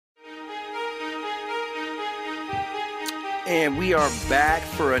And we are back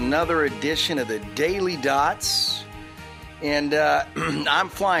for another edition of the Daily Dots. And I'm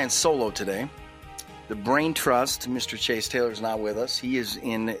flying solo today. The Brain Trust, Mr. Chase Taylor, is not with us. He is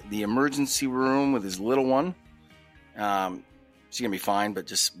in the emergency room with his little one. She's going to be fine, but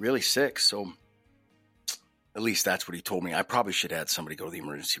just really sick. So at least that's what he told me. I probably should have had somebody go to the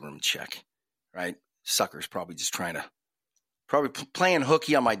emergency room and check, right? Sucker's probably just probably playing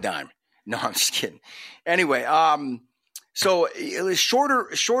hooky on my dime. No, I'm just kidding. Anyway, so it was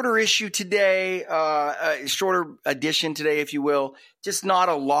shorter issue today, shorter edition today, if you will. Just not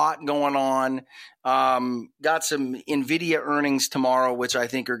a lot going on. Got some NVIDIA earnings tomorrow, which I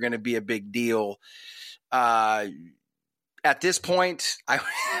think are going to be a big deal. At this point, I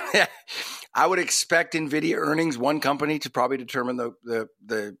would expect NVIDIA earnings, one company, to probably determine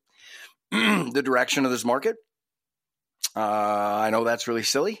the direction of this market. I know that's really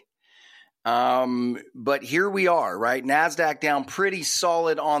silly. But here we are, right? NASDAQ down pretty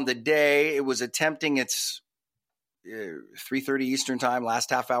solid on the day. It was attempting its 3:30 Eastern time, last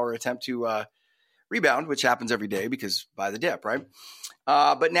half hour attempt to rebound, which happens every day because by the dip, right?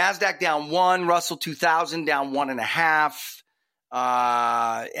 But NASDAQ down 1, Russell 2000 down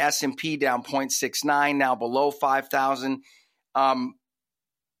 1.5, S&P down 0.69, now below 5,000.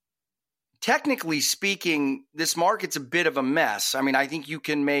 Technically speaking, this market's a bit of a mess. I mean, I think you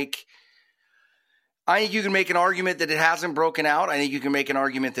can make an argument that it hasn't broken out. I think you can make an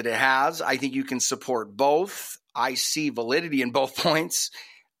argument that it has. I think you can support both. I see validity in both points.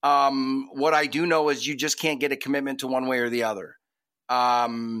 What I do know is you just can't get a commitment to one way or the other.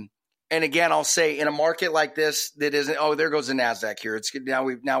 And again, I'll say in a market like this that isn't, oh, there goes the NASDAQ here. It's now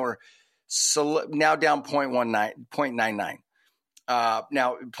we're down 0.99.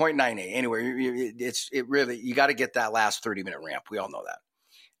 Now 0.98. Anyway, it really, you got to get that last 30-minute ramp. We all know that.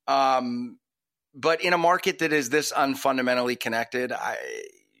 But in a market that is this unfundamentally connected, I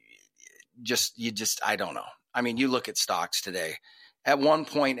don't know. I mean, you look at stocks today. At one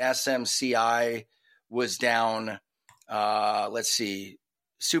point, SMCI was down. Let's see,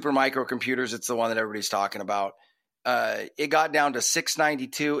 Super Microcomputers. It's the one that everybody's talking about. It got down to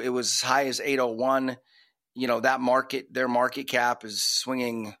 692. It was as high as 801. You know, that market, their market cap is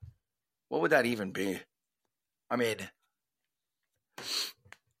swinging. What would that even be? I mean,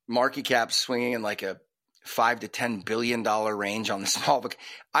 market cap swinging in like a $5 to $10 billion range on the small book.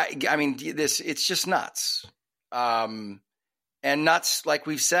 I mean, it's just nuts. And nuts, like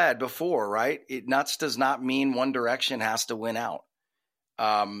we've said before, right? Nuts does not mean one direction has to win out.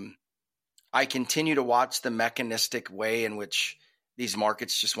 I continue to watch the mechanistic way in which these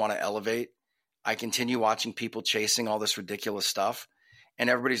markets just want to elevate. I continue watching people chasing all this ridiculous stuff.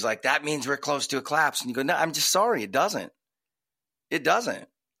 And everybody's like, that means we're close to a collapse. And you go, no, I'm just sorry. It doesn't. It doesn't.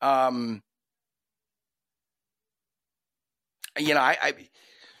 You know, I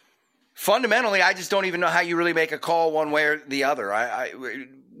fundamentally, I just don't even know how you really make a call one way or the other.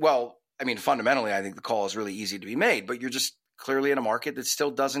 Well, I mean, fundamentally, I think the call is really easy to be made, but you're just clearly in a market that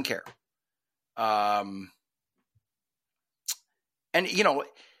still doesn't care. And you know,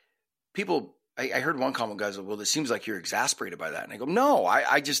 people, I heard one comment, guys, well, it seems like you're exasperated by that. And I go, no,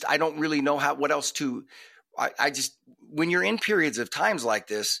 I don't really know what else to, when you're in periods of times like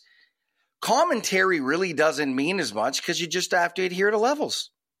this, commentary really doesn't mean as much because you just have to adhere to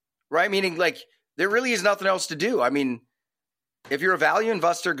levels, right? Meaning like there really is nothing else to do. I mean, if you're a value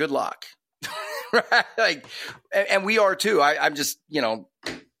investor, good luck. Right? Like, and we are too. I'm just, you know,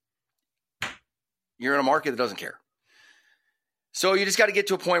 you're in a market that doesn't care. So you just got to get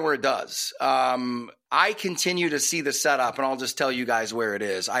to a point where it does. I continue to see the setup, and I'll just tell you guys where it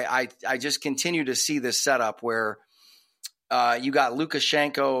is. I just continue to see this setup where you got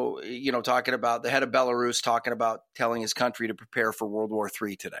Lukashenko, you know, talking about the head of Belarus, talking about telling his country to prepare for World War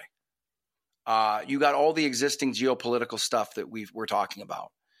III today. You got all the existing geopolitical stuff that we're talking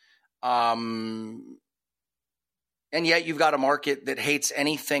about. And yet you've got a market that hates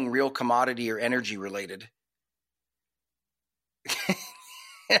anything real commodity or energy related.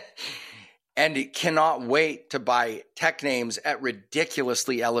 And it cannot wait to buy tech names at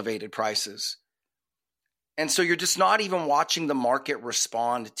ridiculously elevated prices. And so you're just not even watching the market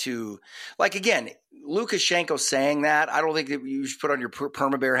respond to, like, again, Lukashenko saying that, I don't think that you should put on your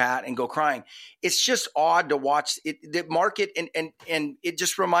perma-bear hat and go crying. It's just odd to watch it, the market, and it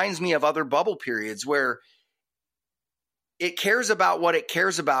just reminds me of other bubble periods where it cares about what it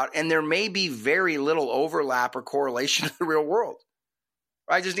cares about, and there may be very little overlap or correlation to the real world.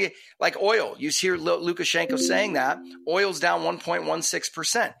 Right? Just like oil. You hear Lukashenko saying that oil's down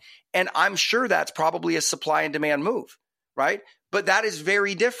 1.16%. And I'm sure that's probably a supply and demand move, right? But that is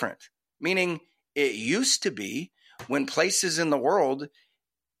very different, meaning it used to be when places in the world,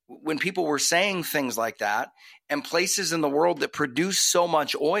 when people were saying things like that, and places in the world that produce so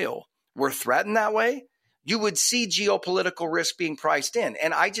much oil were threatened that way, you would see geopolitical risk being priced in.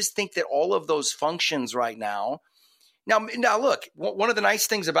 And I just think that all of those functions right now. Now, look, one of the nice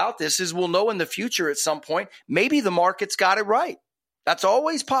things about this is we'll know in the future at some point, maybe the market's got it right. That's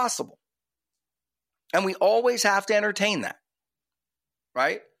always possible. And we always have to entertain that,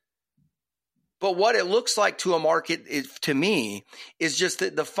 right? But what it looks like to a market, to me, is just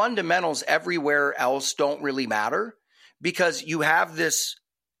that the fundamentals everywhere else don't really matter, because you have this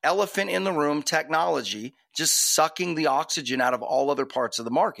elephant in the room technology just sucking the oxygen out of all other parts of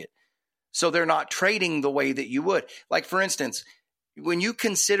the market. So they're not trading the way that you would. Like, for instance, when you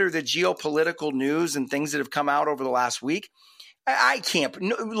consider the geopolitical news and things that have come out over the last week, I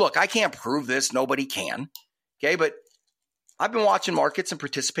can't prove this. Nobody can. Okay. But I've been watching markets and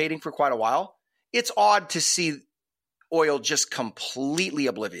participating for quite a while. It's odd to see oil just completely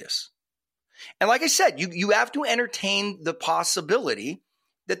oblivious. And like I said, you have to entertain the possibility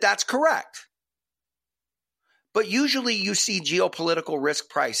that that's correct. But usually you see geopolitical risk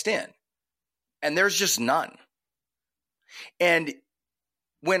priced in, and there's just none. And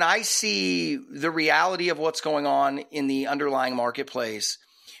when I see the reality of what's going on in the underlying marketplace,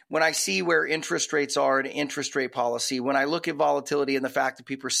 when I see where interest rates are and interest rate policy, when I look at volatility and the fact that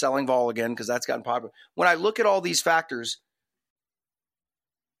people are selling vol again because that's gotten popular, when I look at all these factors.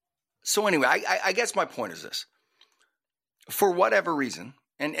 So anyway, I guess my point is this. For whatever reason,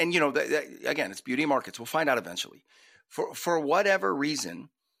 and you know, again, it's beauty markets. We'll find out eventually. For whatever reason,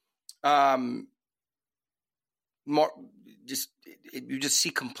 you just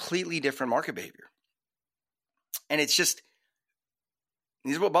see completely different market behavior. And it's just,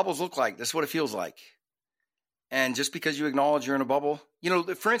 these are what bubbles look like. That's what it feels like. And just because you acknowledge you're in a bubble, you know,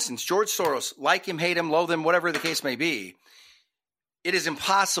 for instance, George Soros, like him, hate him, loathe him, whatever the case may be, it is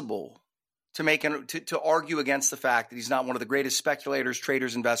impossible to argue against the fact that he's not one of the greatest speculators,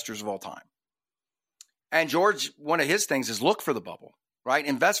 traders, investors of all time. And George, one of his things is look for the bubble, right?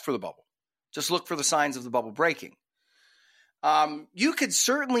 Invest for the bubble. Just look for the signs of the bubble breaking. You could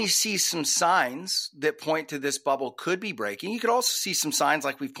certainly see some signs that point to this bubble could be breaking. You could also see some signs,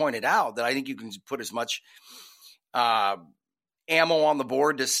 like we've pointed out, that I think you can put as much ammo on the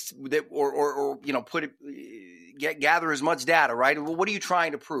board gather as much data, right? Well, what are you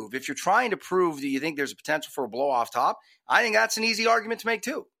trying to prove? If you're trying to prove that you think there's a potential for a blow off top, I think that's an easy argument to make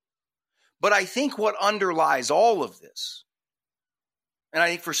too. But I think what underlies all of this, and I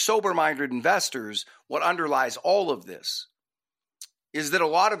think for sober-minded investors, what underlies all of this is that a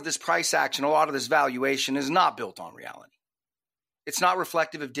lot of this price action, a lot of this valuation is not built on reality. It's not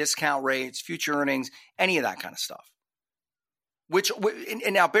reflective of discount rates, future earnings, any of that kind of stuff.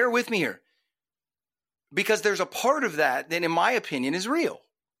 And now bear with me here, because there's a part of that that, in my opinion, is real,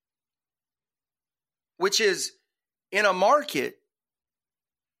 which is in a market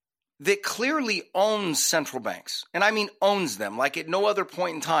that clearly owns central banks. And I mean owns them like at no other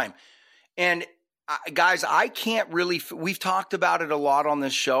point in time. And guys, I can't really, we've talked about it a lot on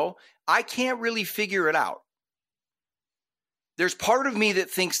this show. I can't really figure it out. There's part of me that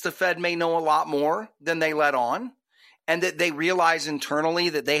thinks the Fed may know a lot more than they let on, and that they realize internally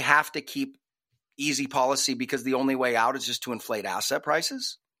that they have to keep easy policy because the only way out is just to inflate asset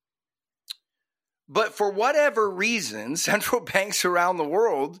prices. But for whatever reason, central banks around the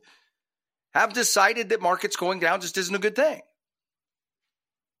world have decided that markets going down just isn't a good thing.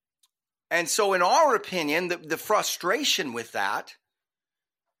 And so in our opinion, the frustration with that,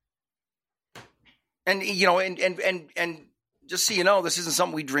 and you know, and just so you know, this isn't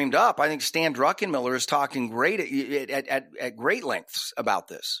something we dreamed up. I think Stan Druckenmiller is talking great at great lengths about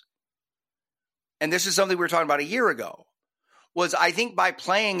this. And this is something we were talking about a year ago, was I think by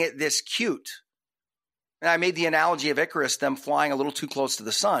playing it this cute, and I made the analogy of Icarus, them flying a little too close to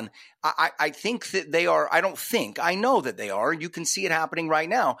the sun. I think that they are, I know that they are, and you can see it happening right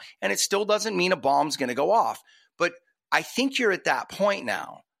now. And it still doesn't mean a bomb's going to go off. But I think you're at that point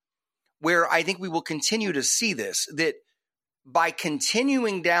now where I think we will continue to see this, that by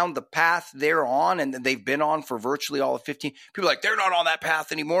continuing down the path they're on, and they've been on for virtually all of 15, people are like, they're not on that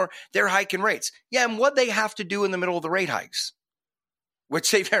path anymore. They're hiking rates. Yeah, and what they have to do in the middle of the rate hikes,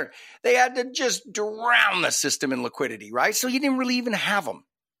 which they had to just drown the system in liquidity, right? So you didn't really even have them.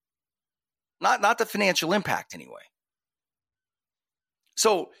 Not the financial impact anyway.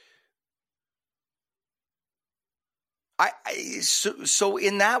 So so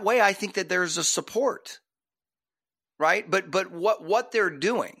in that way, I think that there's a support, right? But what they're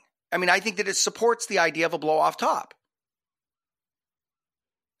doing, I mean, I think that it supports the idea of a blow off top.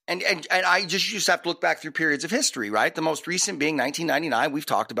 And I just have to look back through periods of history, right? The most recent being 1999. We've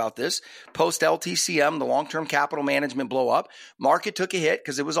talked about this. Post LTCM, the long-term capital management blow up. Market took a hit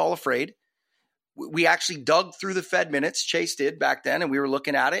because it was all afraid. We actually dug through the Fed minutes. Chase did back then, and we were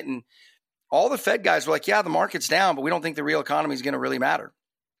looking at it. And all the Fed guys were like, yeah, the market's down, but we don't think the real economy is going to really matter.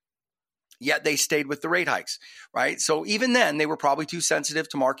 Yet they stayed with the rate hikes, right? So even then, they were probably too sensitive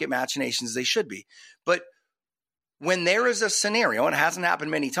to market machinations as they should be. But when there is a scenario, and it hasn't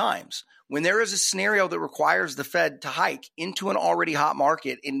happened many times, when there is a scenario that requires the Fed to hike into an already hot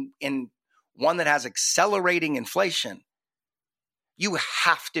market in one that has accelerating inflation, you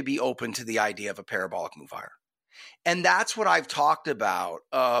have to be open to the idea of a parabolic move higher. And that's what I've talked about,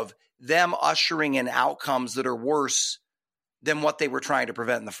 of them ushering in outcomes that are worse than what they were trying to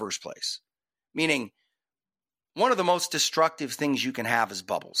prevent in the first place. Meaning, one of the most destructive things you can have is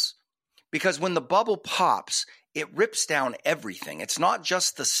bubbles. Because when the bubble pops, it rips down everything. It's not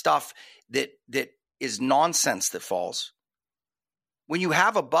just the stuff that is nonsense that falls. When you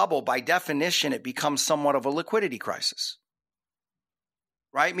have a bubble, by definition, it becomes somewhat of a liquidity crisis,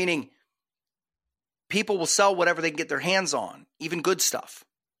 right? Meaning people will sell whatever they can get their hands on, even good stuff,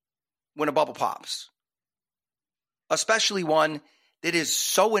 when a bubble pops, especially one that is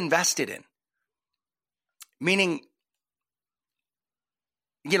so invested in. Meaning,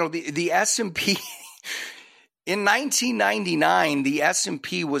 the S&P in 1999, the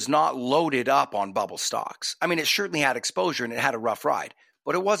S&P was not loaded up on bubble stocks. I mean, it certainly had exposure and it had a rough ride,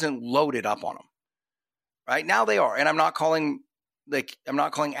 but it wasn't loaded up on them. Right now they are, and I'm not calling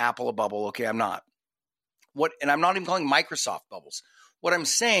Apple a bubble. Okay, I'm not. And I'm not even calling Microsoft bubbles. What I'm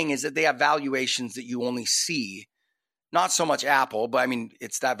saying is that they have valuations that you only see. Not so much Apple, but I mean,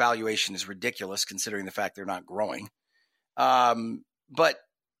 that valuation is ridiculous considering the fact they're not growing. But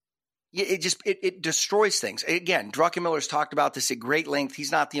it destroys things. Again, Druckenmiller's talked about this at great length.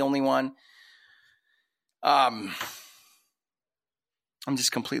 He's not the only one. I'm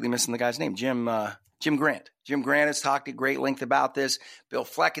just completely missing the guy's name. Jim Grant. Jim Grant has talked at great length about this. Bill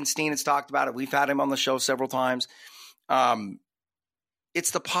Fleckenstein has talked about it. We've had him on the show several times.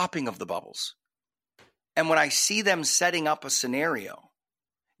 It's the popping of the bubbles. And when I see them setting up a scenario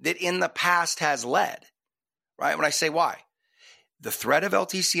that in the past has led, right? When I say why, the threat of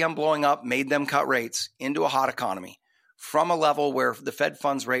LTCM blowing up made them cut rates into a hot economy from a level where the Fed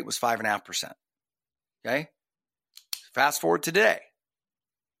funds rate was 5.5%. Okay. Fast forward to today.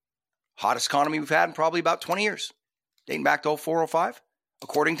 Hottest economy we've had in probably about 20 years, dating back to 2004, 2005,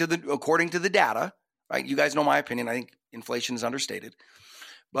 according to the data, right? You guys know my opinion. I think inflation is understated,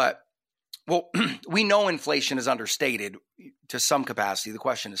 but we know inflation is understated to some capacity. The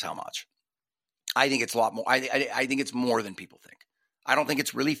question is how much. I think it's a lot more. I think it's more than people think. I don't think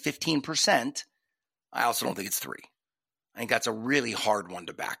it's really 15%. I also don't think it's 3%. I think that's a really hard one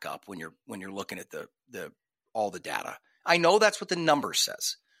to back up when you're looking at the all the data. I know that's what the number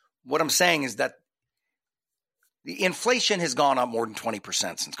says. What I'm saying is that the inflation has gone up more than 20%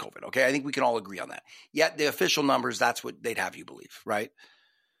 since COVID. Okay, I think we can all agree on that. Yet the official numbers, that's what they'd have you believe, right?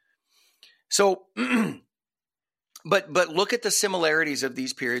 So, but look at the similarities of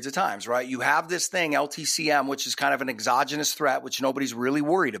these periods of times, right? You have this thing, LTCM, which is kind of an exogenous threat, which nobody's really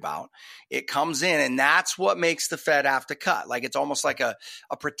worried about. It comes in, and that's what makes the Fed have to cut. Like it's almost like a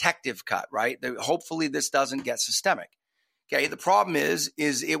protective cut, right? Hopefully this doesn't get systemic. Okay, the problem is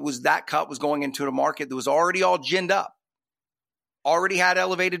that cut was going into a market that was already all ginned up, already had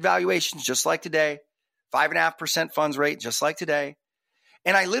elevated valuations, just like today, 5.5% funds rate, just like today.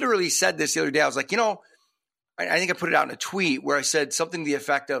 And I literally said this the other day. I was like, I think I put it out in a tweet where I said something to the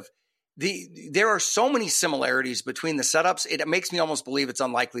effect of, there are so many similarities between the setups. It makes me almost believe it's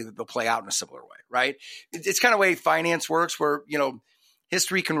unlikely that they'll play out in a similar way, right? It's kind of the way finance works where,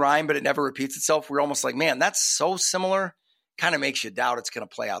 history can rhyme, but it never repeats itself. We're almost like, man, that's so similar. Kind of makes you doubt it's going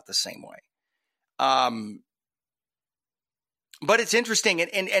to play out the same way. But it's interesting.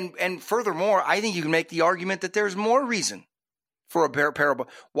 And furthermore, I think you can make the argument that there's more reason for a parable.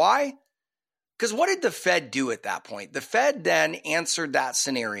 Why? Because what did the Fed do at that point? The Fed then answered that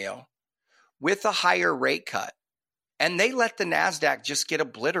scenario with a higher rate cut, and they let the NASDAQ just get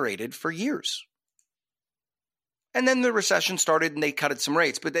obliterated for years. And then the recession started and they cutted some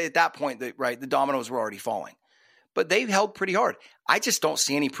rates. But at that point, the dominoes were already falling. But they've held pretty hard. I just don't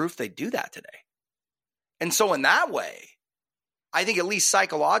see any proof they do that today. And so in that way, I think at least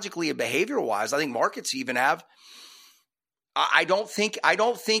psychologically and behavioral wise, I think markets even have. I don't think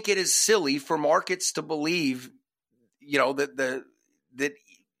it is silly for markets to believe, that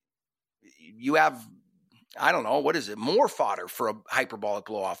you have, I don't know, what is it, more fodder for a hyperbolic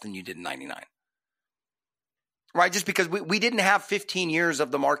blow off than you did in 99. right? Just because we didn't have 15 years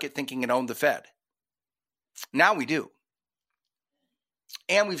of the market thinking it owned the Fed. Now we do.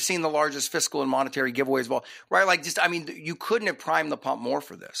 And we've seen the largest fiscal and monetary giveaways of all, right? Like you couldn't have primed the pump more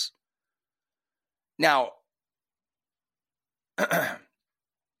for this. Now,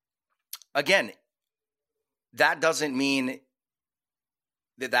 again, that doesn't mean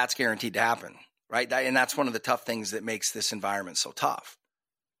that that's guaranteed to happen, right? And that's one of the tough things that makes this environment so tough.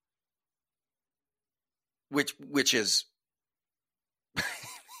 Which is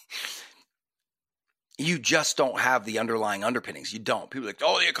you just don't have the underlying underpinnings. You don't. People are like,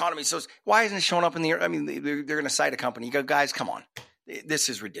 oh, the economy. So why isn't it showing up in the? I mean, they're going to cite a company. You go, guys, come on, this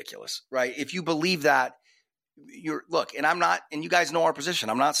is ridiculous, right? If you believe that, look. And I'm not. And you guys know our position.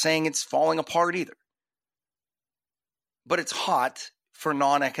 I'm not saying it's falling apart either. But it's hot for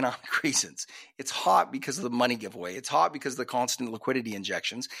non-economic reasons. It's hot because of the money giveaway. It's hot because of the constant liquidity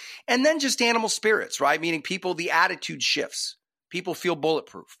injections. And then just animal spirits, right? Meaning people, the attitude shifts. People feel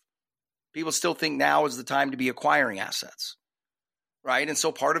bulletproof. People still think now is the time to be acquiring assets, right? And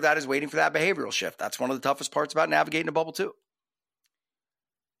so part of that is waiting for that behavioral shift. That's one of the toughest parts about navigating a bubble too.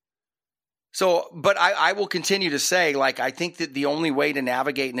 So, but I will continue to say, like, I think that the only way to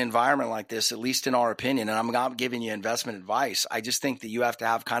navigate an environment like this, at least in our opinion, and I'm not giving you investment advice, I just think that you have to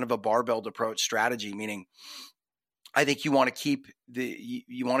have kind of a barbelled approach strategy, meaning I think you want to keep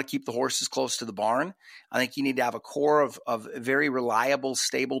the horses close to the barn. I think you need to have a core of very reliable,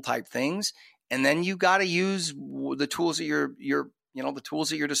 stable type things, and then you got to use the tools at the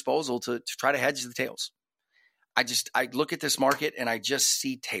tools at your disposal to try to hedge the tails. I look at this market and I just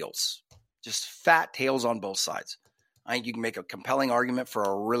see tails. Just fat tails on both sides. I think you can make a compelling argument for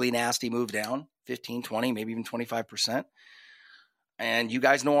a really nasty move down, 15, 20, maybe even 25%. And you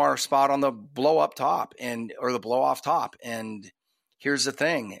guys know our spot on the blow up top or the blow off top. And here's the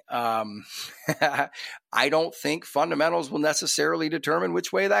thing. I don't think fundamentals will necessarily determine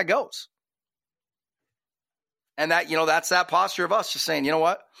which way that goes. And that, that's that posture of us just saying, you know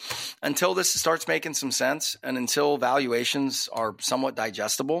what, until this starts making some sense and until valuations are somewhat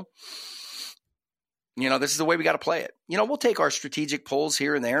digestible, this is the way we got to play it. We'll take our strategic pulls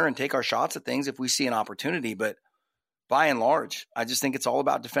here and there and take our shots at things if we see an opportunity. But by and large, I just think it's all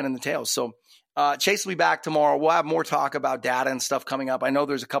about defending the tails. So Chase will be back tomorrow. We'll have more talk about data and stuff coming up. I know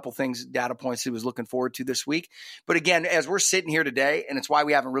there's a couple things, data points he was looking forward to this week. But again, as we're sitting here today, and it's why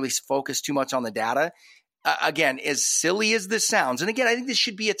we haven't really focused too much on the data, again, as silly as this sounds, and again, I think this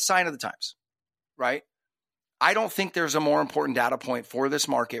should be a sign of the times, right? I don't think there's a more important data point for this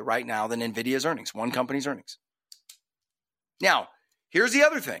market right now than NVIDIA's earnings, one company's earnings. Now, here's the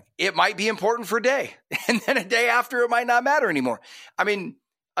other thing. It might be important for a day, and then a day after it might not matter anymore. I mean,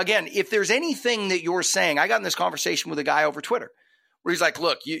 again, if there's anything that you're saying, I got in this conversation with a guy over Twitter where he's like,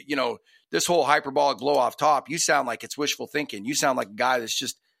 look, you know, this whole hyperbolic blow off top, you sound like it's wishful thinking. You sound like a guy that's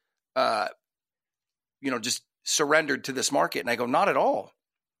just, just surrendered to this market. And I go, not at all.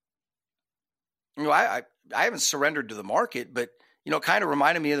 I haven't surrendered to the market, but, it kind of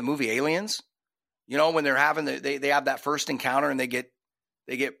reminded me of the movie Aliens, when they're having they have that first encounter and they get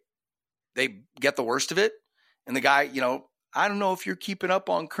the worst of it. And the guy, I don't know if you're keeping up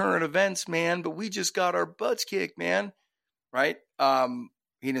on current events, man, but we just got our butts kicked, man. Right.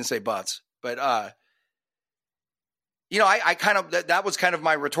 He didn't say butts, but, I kind of, that was kind of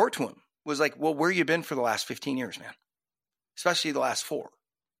my retort to him was like, well, where you been for the last 15 years, man, especially the last 4.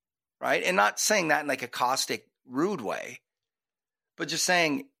 Right. And not saying that in like a caustic, rude way, but just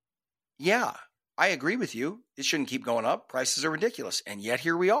saying, yeah, I agree with you. It shouldn't keep going up. Prices are ridiculous. And yet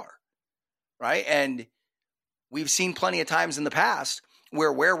here we are. Right. And we've seen plenty of times in the past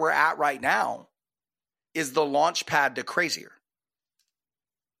where we're at right now is the launch pad to crazier.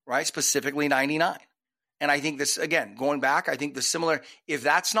 Right. Specifically 99. And I think this, again, going back, I think the similar, if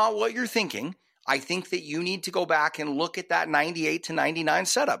that's not what you're thinking, I think that you need to go back and look at that 98 to 99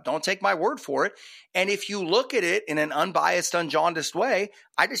 setup. Don't take my word for it. And if you look at it in an unbiased, unjaundiced way,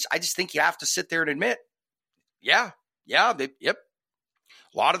 I just think you have to sit there and admit, yep. A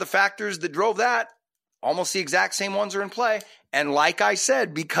lot of the factors that drove that, almost the exact same ones are in play. And like I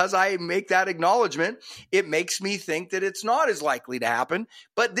said, because I make that acknowledgement, it makes me think that it's not as likely to happen.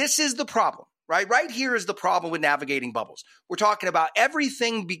 But this is the problem, right? Right here is the problem with navigating bubbles. We're talking about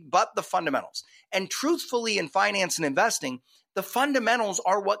everything but the fundamentals. And truthfully, in finance and investing, the fundamentals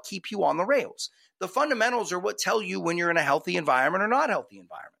are what keep you on the rails. The fundamentals are what tell you when you're in a healthy environment or not healthy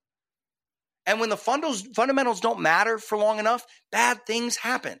environment. And when the fundamentals don't matter for long enough, bad things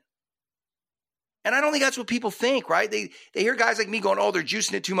happen. And I don't think that's what people think, right? They hear guys like me going, oh, they're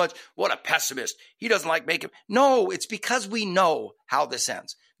juicing it too much. What a pessimist. He doesn't like making. No, it's because we know how this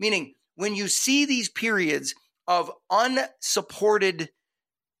ends. Meaning, when you see these periods of unsupported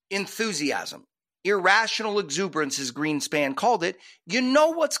enthusiasm, irrational exuberance, as Greenspan called it, you know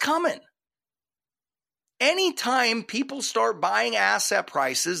what's coming. Anytime people start buying asset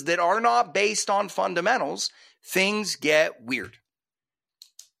prices that are not based on fundamentals, things get weird.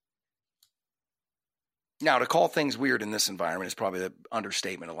 Now, to call things weird in this environment is probably the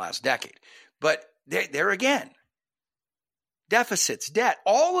understatement of the last decade. But there again, deficits, debt,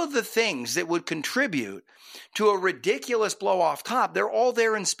 all of the things that would contribute to a ridiculous blow off top, they're all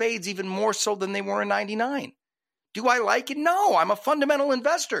there in spades, even more so than they were in 99. Do I like it? No, I'm a fundamental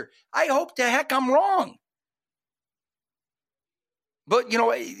investor. I hope to heck I'm wrong. But,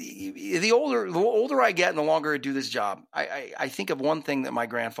 the older I get and the longer I do this job, I think of one thing that my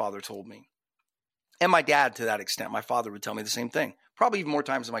grandfather told me. And my dad, to that extent. My father would tell me the same thing, probably even more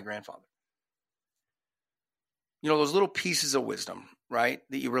times than my grandfather. Those little pieces of wisdom, right,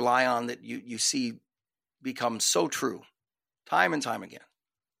 that you rely on, that you see become so true time and time again.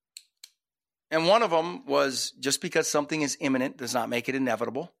 And one of them was, just because something is imminent does not make it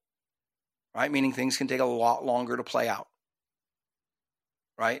inevitable, right? Meaning things can take a lot longer to play out,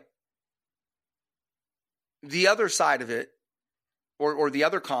 right? The other side of it, or the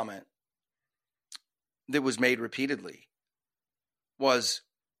other comment that was made repeatedly was,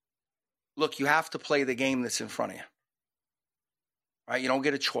 look, you have to play the game that's in front of you, right? You don't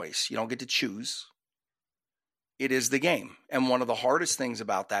get a choice. You don't get to choose. It is the game. And one of the hardest things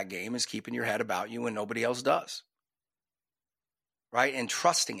about that game is keeping your head about you when nobody else does, right? And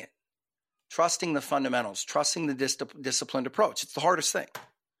trusting it, trusting the fundamentals, trusting the disciplined approach. It's the hardest thing,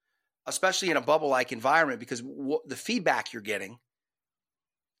 especially in a bubble-like environment, because the feedback you're getting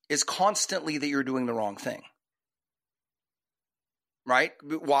is constantly that you're doing the wrong thing, right?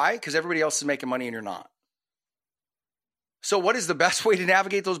 Why? Because everybody else is making money and you're not. So what is the best way to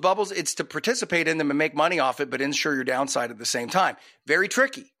navigate those bubbles? It's to participate in them and make money off it, but ensure your downside at the same time. Very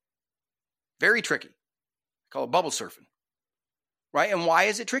tricky. Very tricky. I call it bubble surfing, right? And why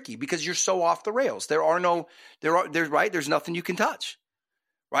is it tricky? Because you're so off the rails. There's nothing you can touch,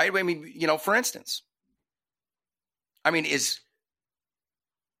 right? I mean, for instance, I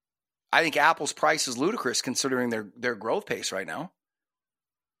think Apple's price is ludicrous considering their growth pace right now.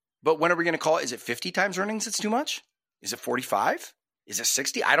 But when are we going to call it? Is it 50 times earnings that's too much? Is it 45? Is it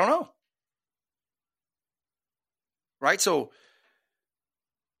 60? I don't know. Right? So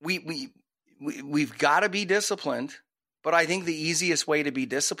we've got to be disciplined, but I think the easiest way to be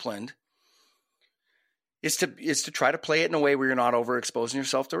disciplined is to try to play it in a way where you're not overexposing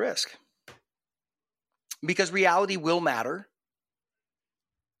yourself to risk. Because reality will matter.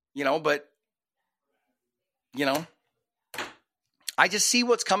 I just see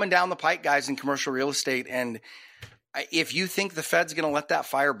what's coming down the pike, guys, in commercial real estate. And if you think the Fed's going to let that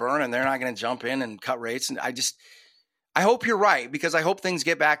fire burn and they're not going to jump in and cut rates, and I hope you're right, because I hope things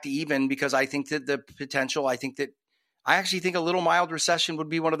get back to even, because I think that the potential, I actually think a little mild recession would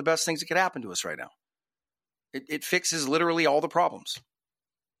be one of the best things that could happen to us right now. It fixes literally all the problems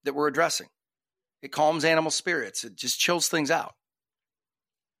that we're addressing. It calms animal spirits. It just chills things out.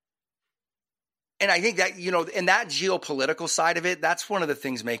 And I think that, and that geopolitical side of it, that's one of the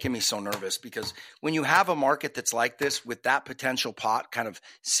things making me so nervous, because when you have a market that's like this with that potential pot kind of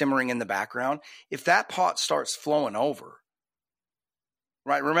simmering in the background, if that pot starts flowing over,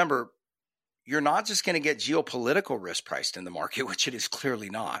 right? Remember, you're not just going to get geopolitical risk priced in the market, which it is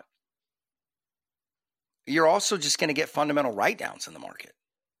clearly not. You're also just going to get fundamental write-downs in the market.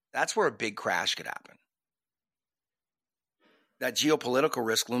 That's where a big crash could happen. That geopolitical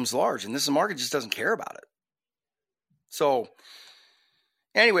risk looms large, and this market just doesn't care about it. So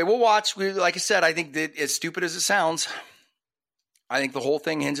anyway, we'll watch. Like I said, I think that, as stupid as it sounds, I think the whole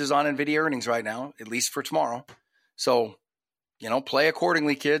thing hinges on NVIDIA earnings right now, at least for tomorrow. So, play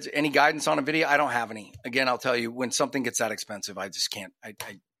accordingly, kids. Any guidance on NVIDIA? I don't have any. Again, I'll tell you, when something gets that expensive, I just can't.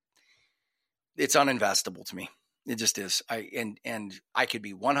 It's uninvestable to me. It just is. I could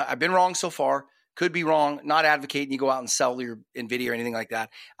be I've been wrong so far. Could be wrong, not advocating you go out and sell your NVIDIA or anything like that.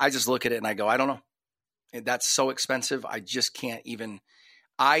 I just look at it and I go, I don't know. That's so expensive. I just can't even.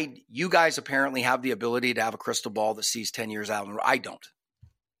 You guys apparently have the ability to have a crystal ball that sees 10 years out. I don't.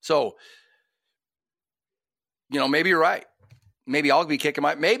 So, maybe you're right. Maybe I'll be kicking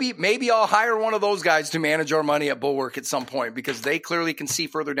maybe I'll hire one of those guys to manage our money at Bulwark at some point, because they clearly can see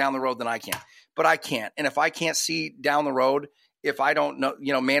further down the road than I can. But I can't. And if I can't see down the road, if I don't know,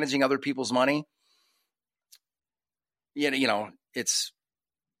 managing other people's money, it's,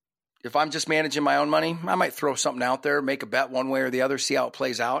 if I'm just managing my own money, I might throw something out there, make a bet one way or the other, see how it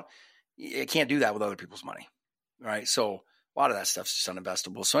plays out. I can't do that with other people's money. Right. So a lot of that stuff's just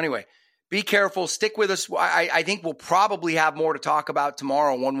uninvestable. So anyway, Be careful. Stick with us. I think we'll probably have more to talk about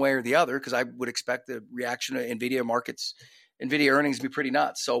tomorrow, one way or the other, because I would expect the reaction to NVIDIA markets, NVIDIA earnings to be pretty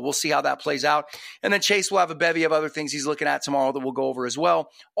nuts. So we'll see how that plays out. And then Chase will have a bevy of other things he's looking at tomorrow that we'll go over as well.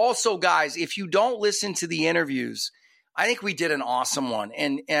 Also, guys, if you don't listen to the interviews, I think we did an awesome one.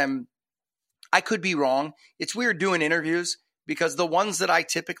 And I could be wrong. It's weird doing interviews because the ones that I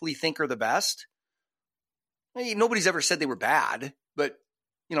typically think are the best, nobody's ever said they were bad, but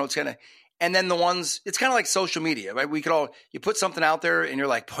it's kind of, and then the ones, it's kind of like social media, right? You put something out there and you're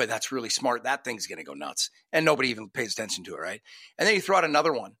like, boy, that's really smart. That thing's going to go nuts. And nobody even pays attention to it, right? And then you throw out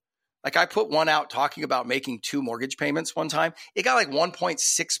another one. Like I put one out talking about making 2 mortgage payments one time. It got like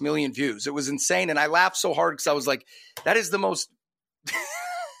 1.6 million views. It was insane. And I laughed so hard because I was like, that is the most,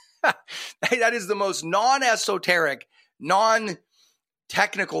 that is the most non-esoteric,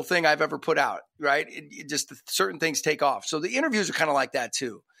 non-technical thing I've ever put out, right? It just certain things take off. So the interviews are kind of like that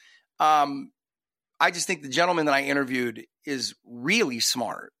too. I just think the gentleman that I interviewed is really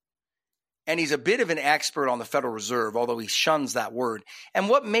smart. And he's a bit of an expert on the Federal Reserve, although he shuns that word. And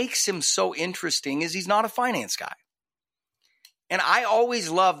what makes him so interesting is he's not a finance guy. And I always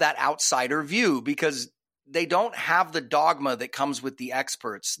love that outsider view because they don't have the dogma that comes with the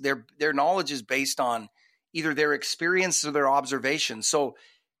experts. Their knowledge is based on either their experience or their observations. So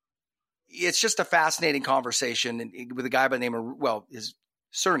it's just a fascinating conversation with a guy by the name of, his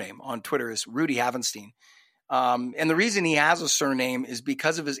surname on Twitter is Rudy Havenstein. And the reason he has a surname is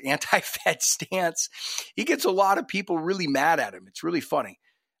because of his anti-Fed stance. He gets a lot of people really mad at him. It's really funny.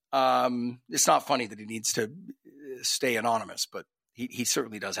 It's not funny that he needs to stay anonymous, but he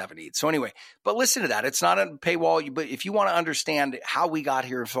certainly does have a need. So anyway, but listen to that. It's not a paywall, but if you want to understand how we got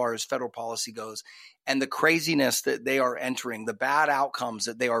here as far as federal policy goes and the craziness that they are entering, the bad outcomes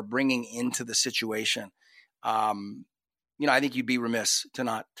that they are bringing into the situation, I think you'd be remiss to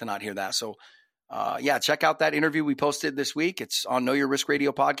not hear that. So, check out that interview we posted this week. It's on Know Your Risk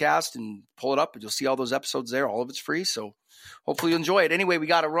Radio podcast and pull it up and you'll see all those episodes there. All of it's free. So hopefully you'll enjoy it. Anyway, we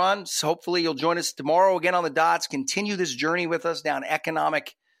got to run. So hopefully you'll join us tomorrow again on the dots. Continue this journey with us down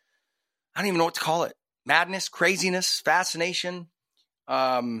economic, I don't even know what to call it. Madness, craziness, fascination.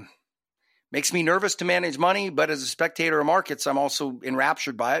 Makes me nervous to manage money, but as a spectator of markets, I'm also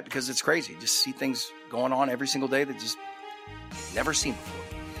enraptured by it because it's crazy. Just see things going on every single day that just never seen before.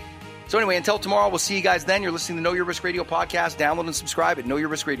 So anyway, until tomorrow, we'll see you guys then. You're listening to Know Your Risk Radio podcast. Download and subscribe at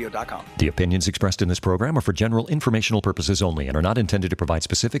knowyourriskradio.com. The opinions expressed in this program are for general informational purposes only and are not intended to provide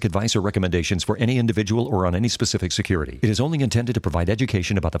specific advice or recommendations for any individual or on any specific security. It is only intended to provide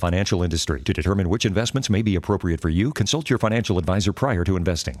education about the financial industry. To determine which investments may be appropriate for you, consult your financial advisor prior to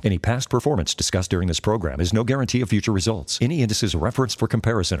investing. Any past performance discussed during this program is no guarantee of future results. Any indices referenced for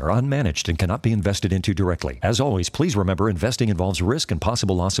comparison are unmanaged and cannot be invested into directly. As always, please remember investing involves risk and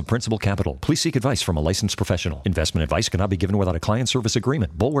possible loss of principal capital. Please seek advice from a licensed professional. Investment advice cannot be given without a client service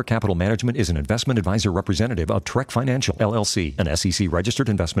agreement. Bulwark Capital Management is an investment advisor representative of Trek Financial, LLC, an SEC-registered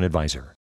investment advisor.